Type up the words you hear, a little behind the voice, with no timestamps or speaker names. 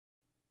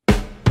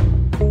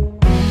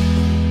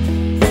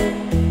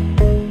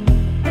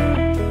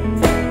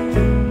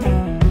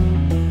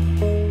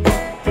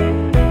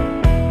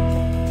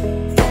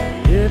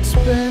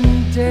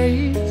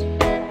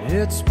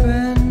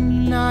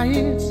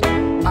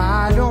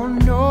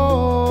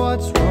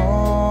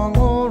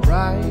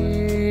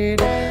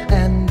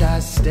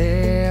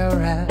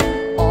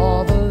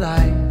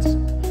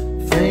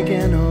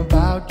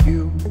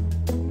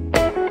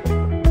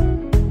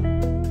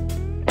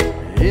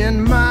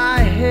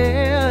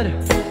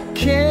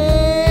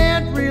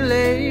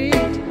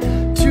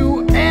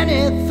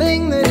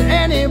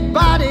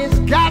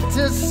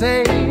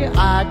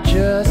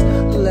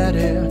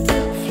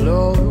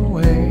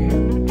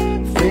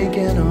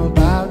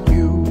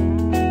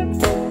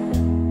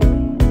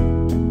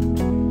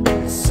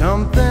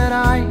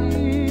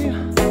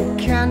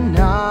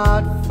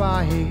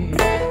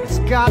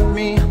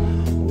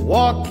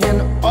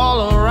walking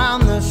all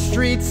around the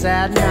streets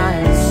at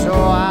night, so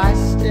I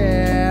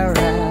stare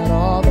at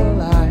all the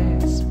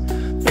lights,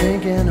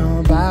 thinking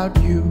about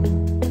you.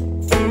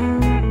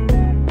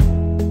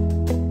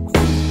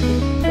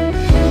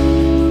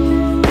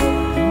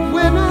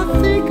 When I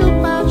think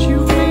about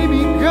you,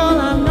 baby girl,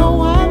 I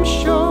know I'm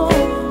sure.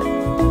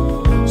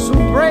 So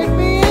break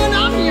me in,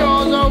 I'm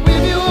yours. Oh,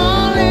 if you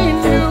only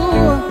knew,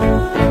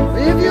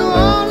 if you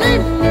only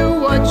knew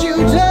what you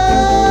do.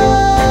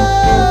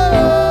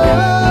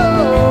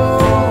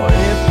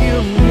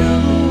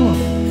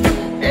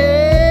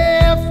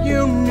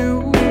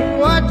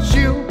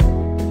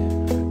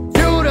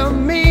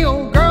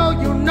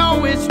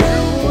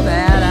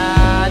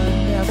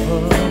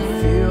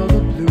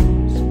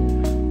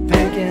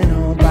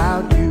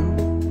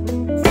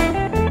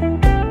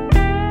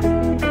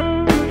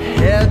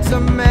 A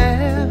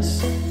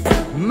mess,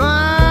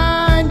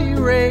 mind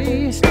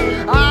erased.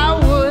 I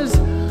was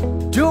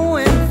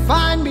doing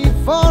fine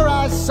before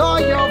I saw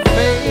your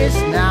face.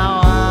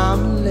 Now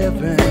I'm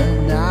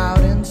living out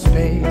in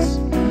space,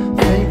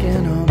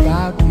 thinking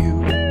about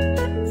you.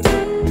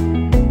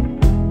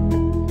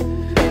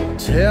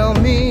 Tell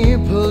me,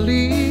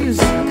 please,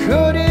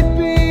 could it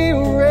be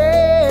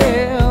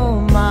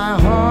real? My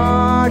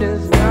heart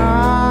is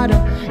not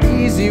an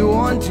easy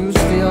one to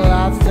steal.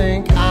 I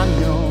think I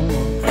know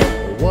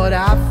what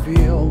I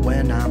feel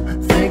when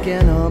I'm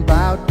thinking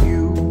about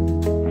you.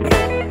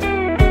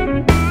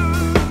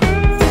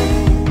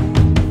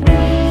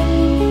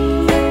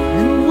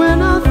 And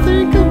when I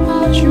think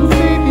about you,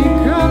 baby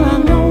girl, I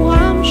know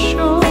I'm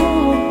sure.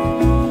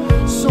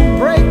 So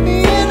break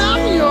me in,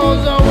 I'm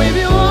yours. Oh, if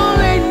you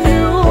only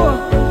knew,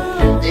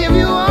 if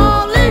you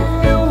only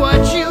knew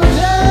what you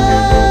do.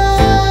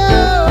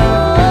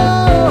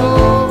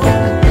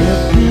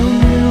 If you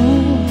knew,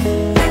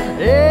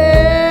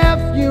 if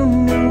you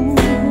knew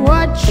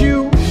what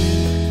you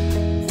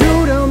do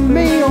to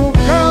me, oh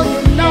girl,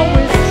 you know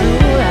it's true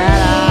that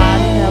I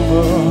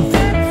never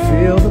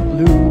feel the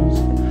blues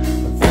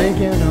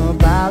thinking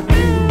about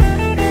you.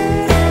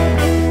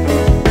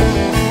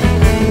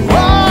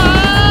 Oh,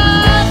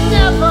 I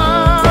never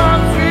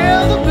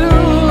feel the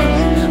blues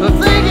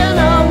thinking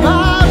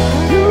about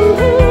you.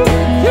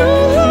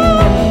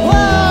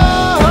 Oh,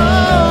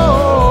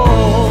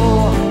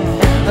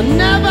 I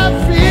never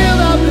feel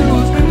the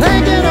blues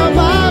thinking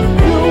about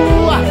you.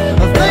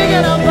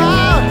 Thinking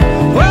about,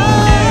 oh,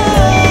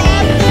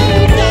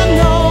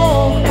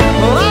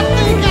 I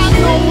think I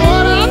know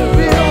what I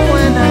feel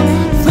when I'm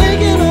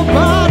thinking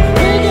about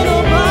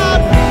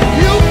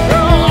you,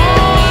 girl.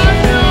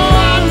 Oh,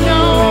 I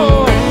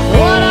know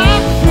what I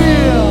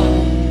feel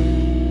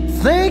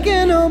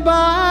thinking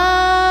about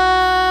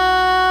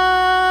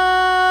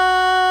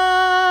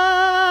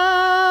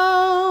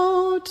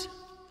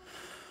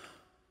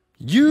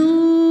you.